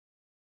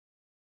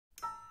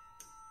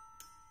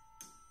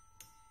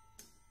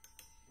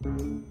This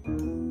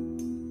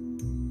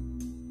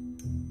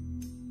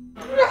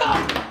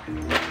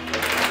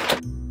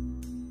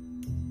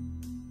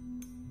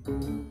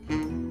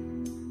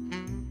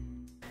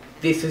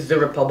is the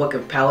Republic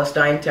of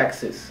Palestine,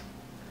 Texas,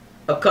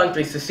 a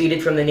country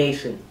seceded from the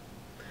nation.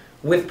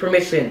 With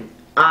permission,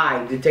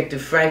 I,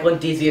 Detective Franklin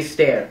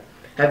Astaire,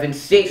 have been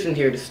stationed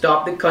here to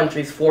stop the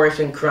country's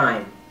flourishing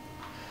crime.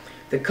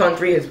 The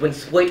country has been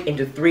split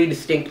into 3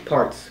 distinct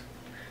parts,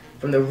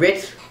 from the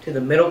rich to the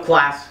middle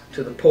class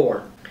to the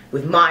poor,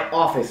 with my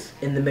office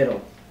in the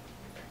middle.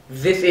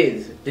 This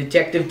is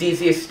Detective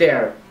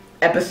Astaire,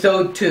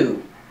 Episode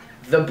 2,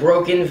 The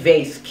Broken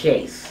Vase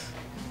Case.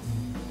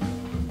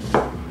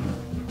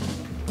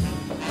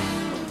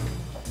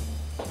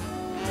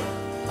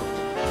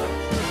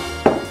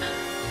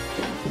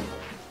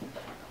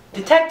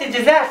 Detective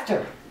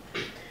Disaster!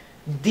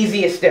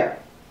 Astaire.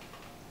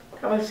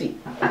 Have a seat.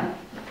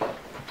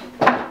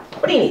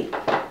 What do you need?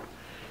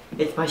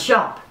 It's my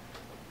shop.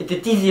 It's a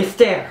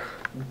Astaire.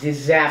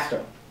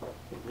 Disaster.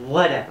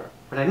 Whatever.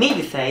 What I mean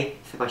to say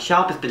is that my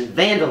shop has been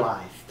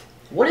vandalized.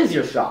 What is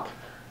your shop?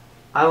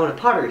 I own a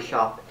pottery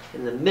shop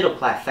in the middle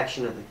class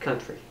section of the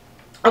country.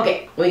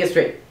 Okay, let me get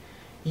straight.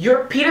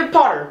 You're Peter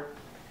Potter,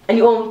 and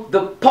you own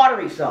the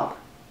pottery shop.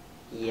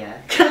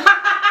 Yes.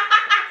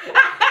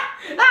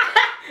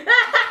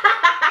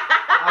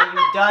 Are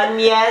you done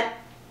yet?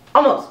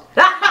 Almost.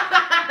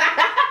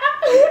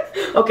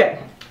 Okay,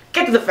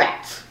 get to the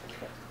facts.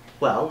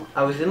 Well,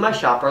 I was in my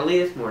shop early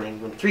this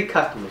morning when 3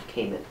 customers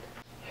came in.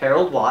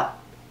 Harold Watt,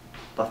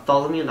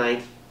 Bartholomew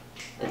Knight,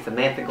 and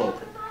Samantha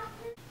Golden.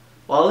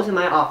 While I was in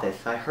my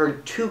office, I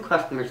heard 2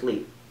 customers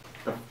leave.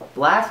 The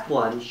last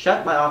one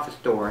shut my office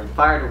door and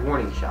fired a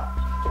warning shot.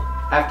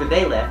 After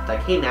they left, I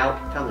came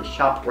out and found the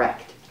shop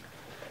wrecked.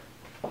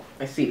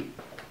 I see.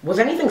 Was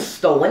anything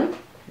stolen?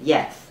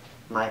 Yes.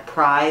 My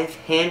prize,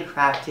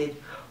 handcrafted,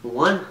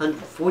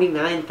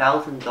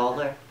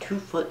 $149,000,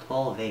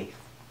 2-foot-tall vase.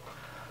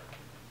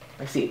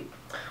 I see.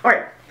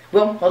 Alright,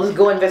 well, I'll just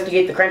go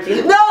investigate the crime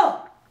scene. No!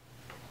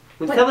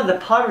 When some of the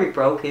pottery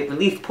broke, it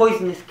released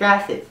poisonous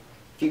gases.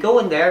 If you go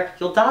in there,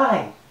 you'll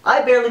die.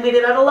 I barely made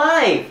it out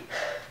alive.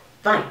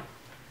 Fine.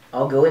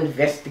 I'll go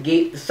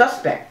investigate the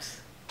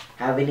suspects.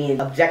 Have any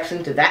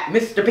objection to that,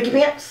 Mr. Picky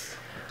Pants?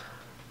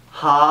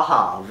 Ha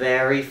ha,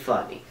 very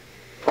funny.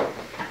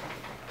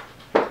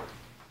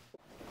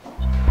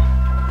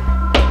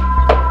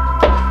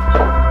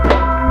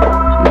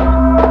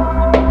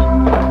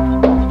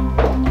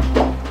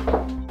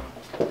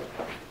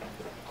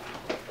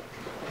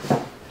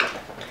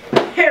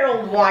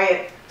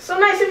 Wyatt, so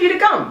nice of you to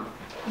come.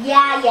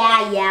 Yeah.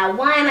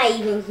 Why am I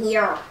even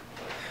here?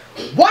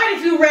 Why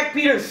did you wreck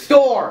Peter's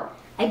store?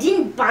 I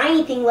didn't buy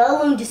anything, let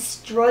alone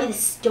destroy the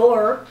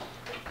store.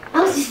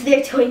 I was just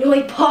there to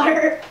annoy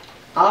Potter.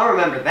 I'll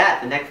remember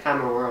that the next time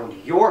I'm around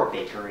your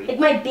bakery. If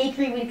my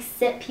bakery would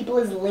accept people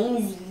as lame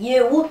as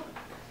you.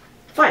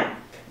 Fine.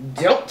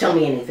 Don't tell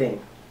me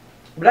anything.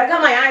 But I got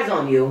my eyes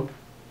on you.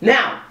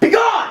 Now, be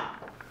gone!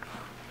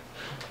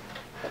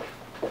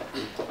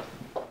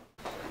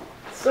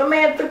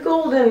 Samantha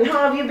Golden,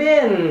 how have you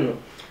been?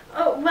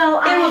 Oh, well,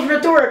 It was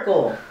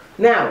rhetorical.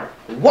 Now,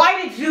 why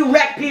did you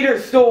wreck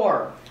Peter's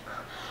store?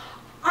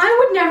 I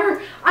would never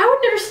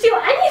steal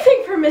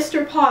anything from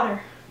Mr. Potter.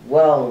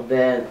 Well,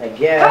 then, I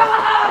guess...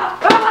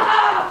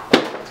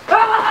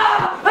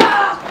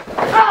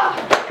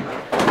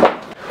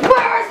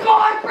 Where is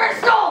my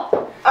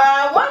crystal?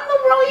 What in the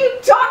world are you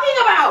talking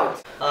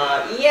about?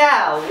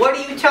 Yeah, what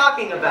are you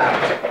talking about?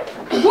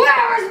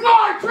 Where is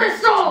my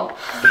crystal?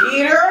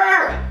 Peter!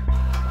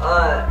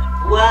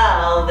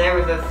 Well, there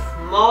was a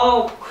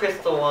small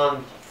crystal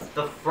on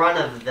the front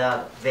of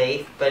the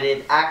vase, but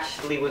it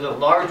actually was a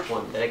large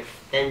one that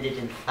extended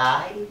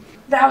inside.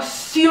 Thou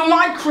steal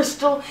my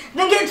crystal,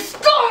 then get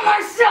stolen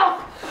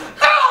myself!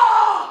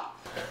 Ah!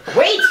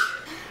 Wait!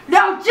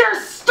 Thou dare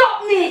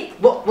stop me!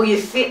 Well, you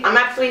see, I'm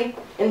actually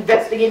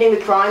investigating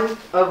the crime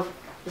of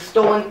the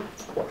stolen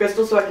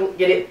crystal so I can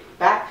get it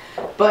back,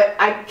 but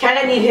I kind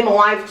of need him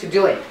alive to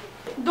do it.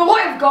 The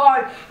light of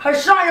God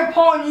has shined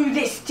upon you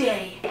this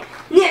day.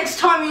 Next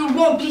time you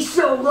won't be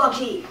so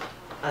lucky.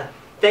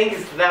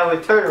 Thanks thou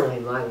eternally,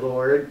 my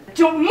lord.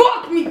 Don't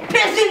mock me,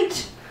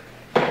 peasant!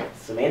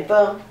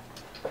 Samantha,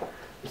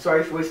 I'm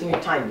sorry for wasting your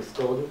time, Miss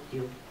Golden.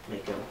 You may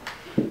go.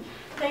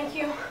 Thank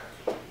you.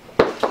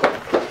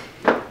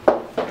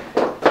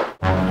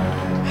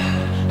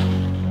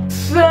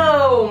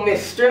 So,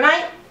 Mr.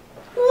 Knight,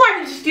 why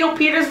did you steal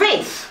Peter's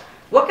vase?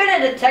 What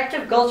kind of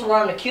detective goes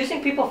around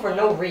accusing people for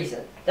no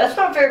reason? That's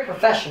not very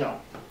professional.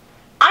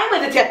 I'm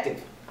a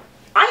detective.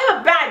 I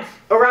have a badge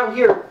around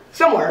here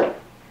somewhere,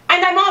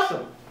 and I'm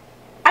awesome.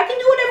 I can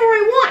do whatever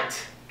I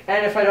want.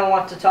 And if I don't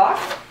want to talk?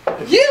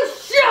 You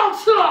shall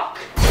talk!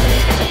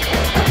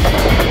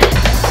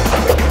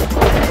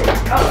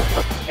 Oh,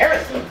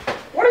 Harrison,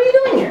 what are you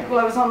doing here? Well,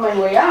 I was on my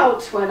way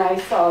out when I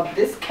saw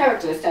this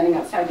character standing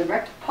outside the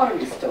wrecked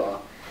pottery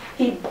store.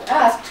 He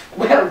asked,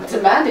 well,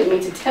 demanded me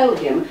to tell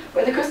him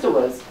where the crystal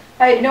was.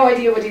 I had no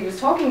idea what he was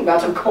talking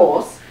about, of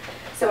course.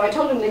 So I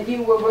told him that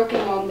you were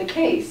working on the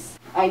case.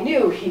 I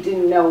knew he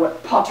didn't know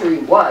what pottery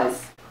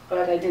was,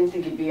 but I didn't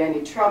think it'd be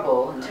any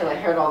trouble until I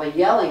heard all the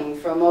yelling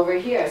from over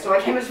here, so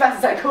I came as fast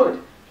as I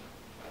could.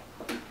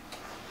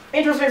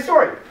 Interesting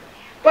story.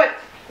 But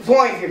as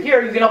long as you're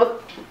here, you can help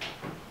it.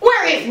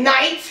 Where is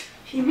Knight?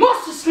 He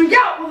must have snuck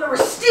out while there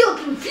was still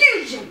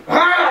confusion.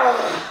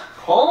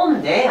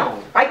 Calm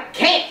down. I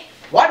can't.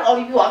 Why do all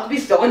of you have to be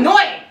so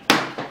annoying?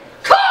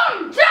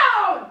 Calm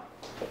down!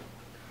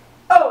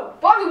 Oh,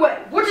 by the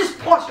way, what is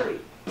pottery?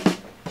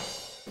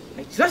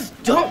 I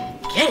just don't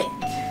get it.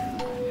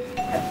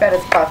 I bet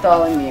it's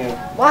Bartholomew.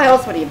 Why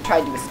else would he have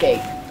tried to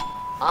escape?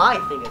 I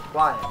think it's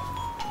quiet.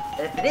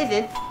 And if it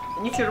isn't,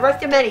 then you should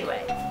arrest him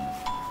anyway.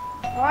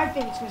 I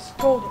think it's Miss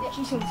Golden.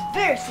 She seems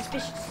very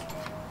suspicious.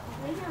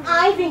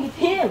 I think it's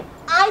him.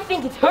 I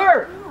think it's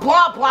her.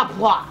 Blah, blah,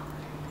 blah.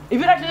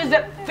 If it actually is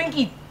that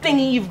thinky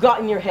thingy you've got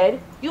in your head,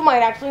 you might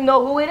actually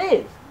know who it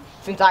is.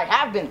 Since I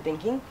have been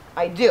thinking,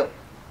 I do.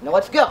 Now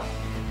let's go.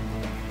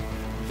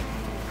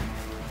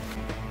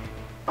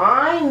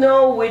 I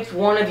know which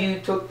one of you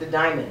took the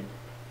diamond.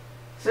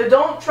 So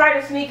don't try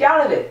to sneak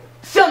out of it.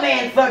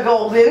 Samantha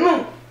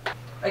Golden!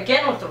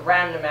 Again with the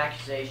random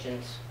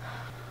accusations.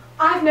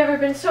 I've never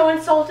been so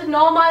insulted in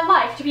all my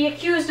life to be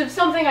accused of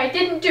something I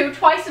didn't do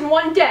twice in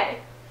one day.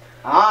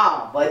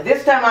 Ah, but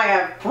this time I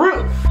have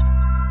proof.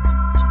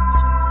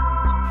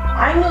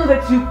 I knew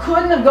that you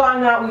couldn't have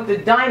gotten out with the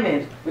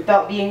diamond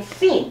without being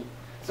seen.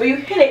 So you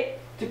hid it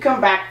to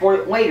come back for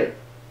it later.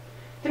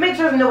 To make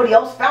sure that nobody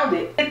else found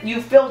it, you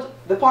filled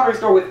the pottery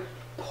store with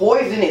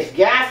poisonous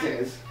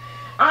gases.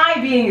 I,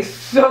 being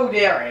so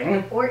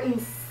daring, Or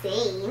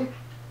insane.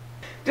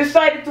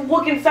 decided to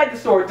look inside the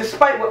store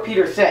despite what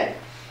Peter said.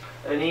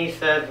 And he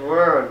says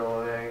we're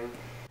annoying.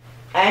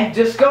 And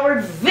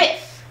discovered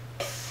this,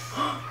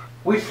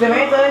 which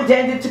Samantha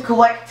intended to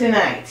collect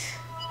tonight.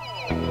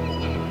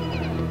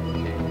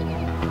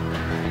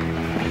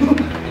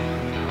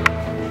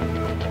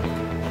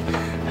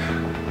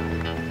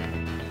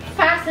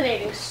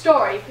 Fascinating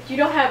story, but you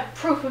don't have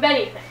proof of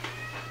anything.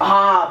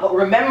 Ah, but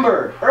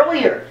remember,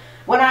 earlier,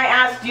 when I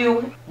asked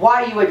you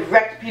why you had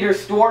wrecked Peter's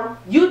store,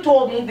 you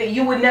told me that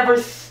you would never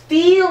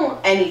steal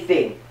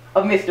anything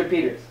of Mr.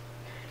 Peters.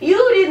 You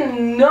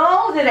didn't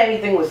know that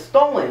anything was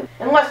stolen,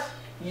 unless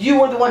you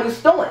were the one who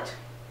stole it.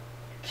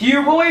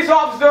 Cue police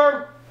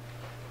officer!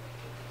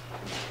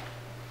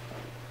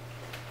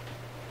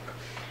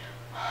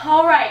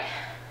 All right,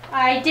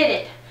 I did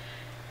it.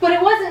 But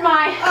it wasn't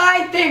my...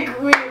 I think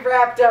we've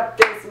wrapped up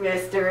this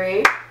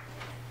mystery.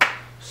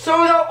 So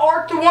thou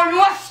art the one who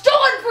has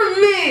stolen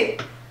from me!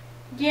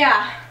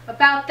 Yeah,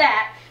 about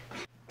that.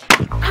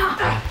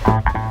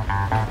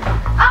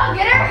 I'll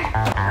get her!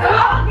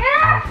 I'll get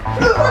her!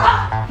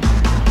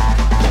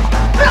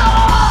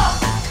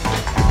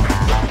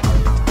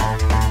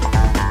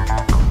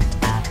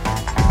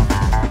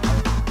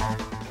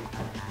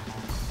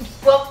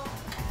 Well,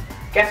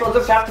 guess we'll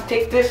just have to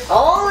take this.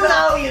 Oh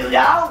no, you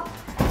don't!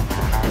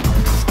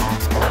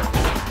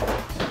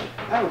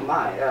 Oh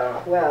my,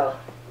 well,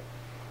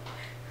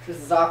 this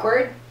is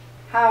awkward.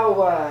 How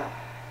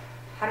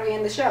do we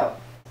end the show?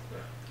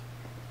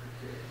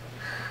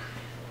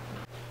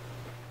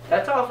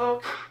 That's all,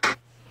 folks.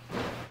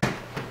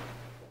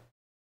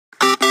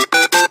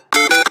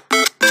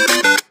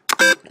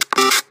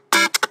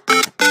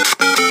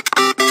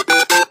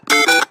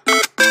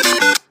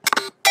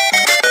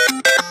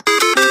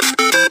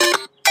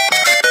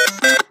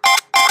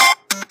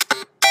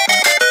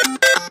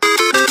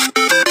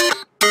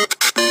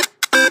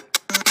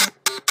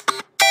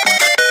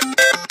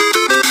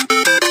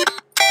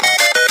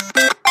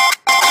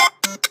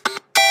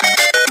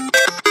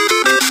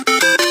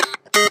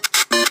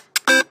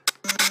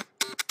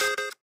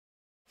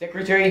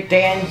 Secretary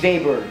Dan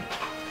Zaybird.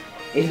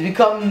 It has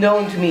become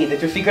known to me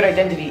that your secret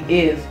identity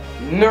is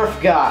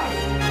Nerf Guy.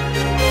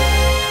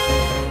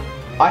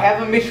 I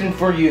have a mission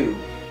for you.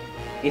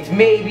 It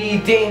may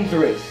be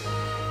dangerous,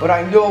 but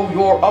I know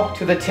you're up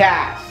to the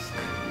task.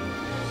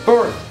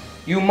 First,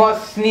 you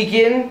must sneak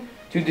in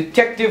to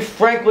Detective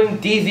Franklin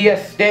D.Z.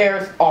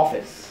 Astaire's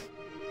office.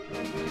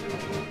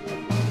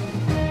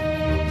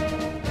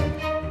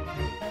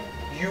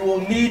 You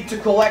will need to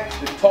collect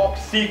the top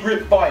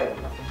secret file.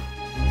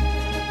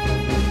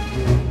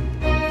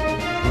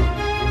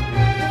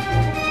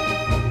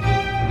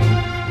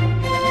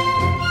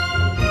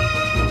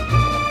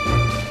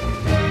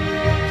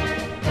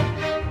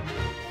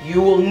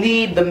 You will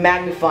need the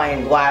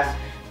magnifying glass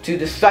to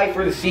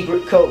decipher the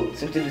secret code,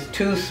 since it is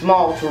too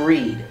small to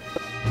read.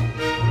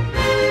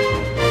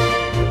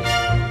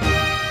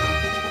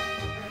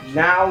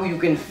 Now you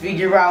can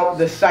figure out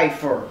the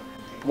cipher.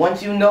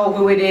 Once you know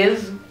who it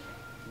is,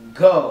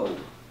 go.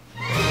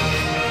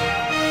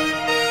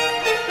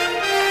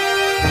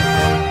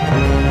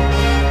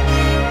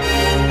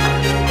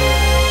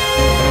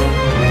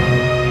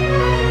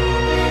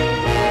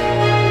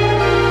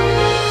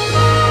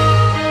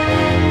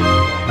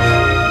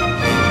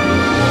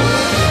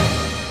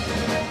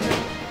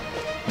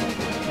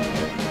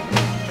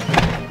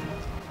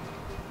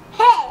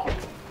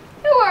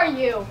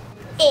 You.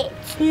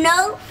 It's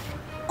Nerf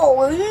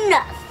or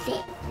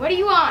nothing. What do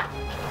you want?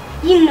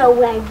 You know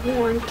what I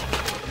want.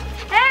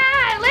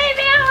 Hey, leave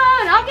me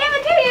alone! I'll give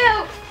it to you!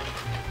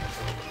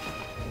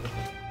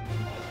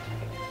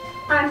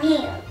 I'm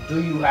here.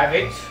 Do you have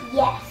it?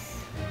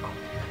 Yes.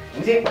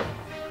 Is it?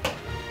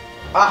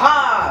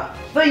 Aha!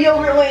 The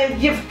Yogurtland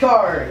gift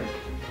card!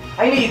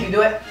 I knew you could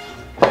do it.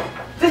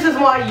 This is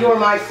why you're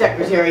my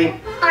secretary.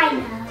 I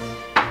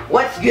know.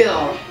 Let's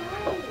go.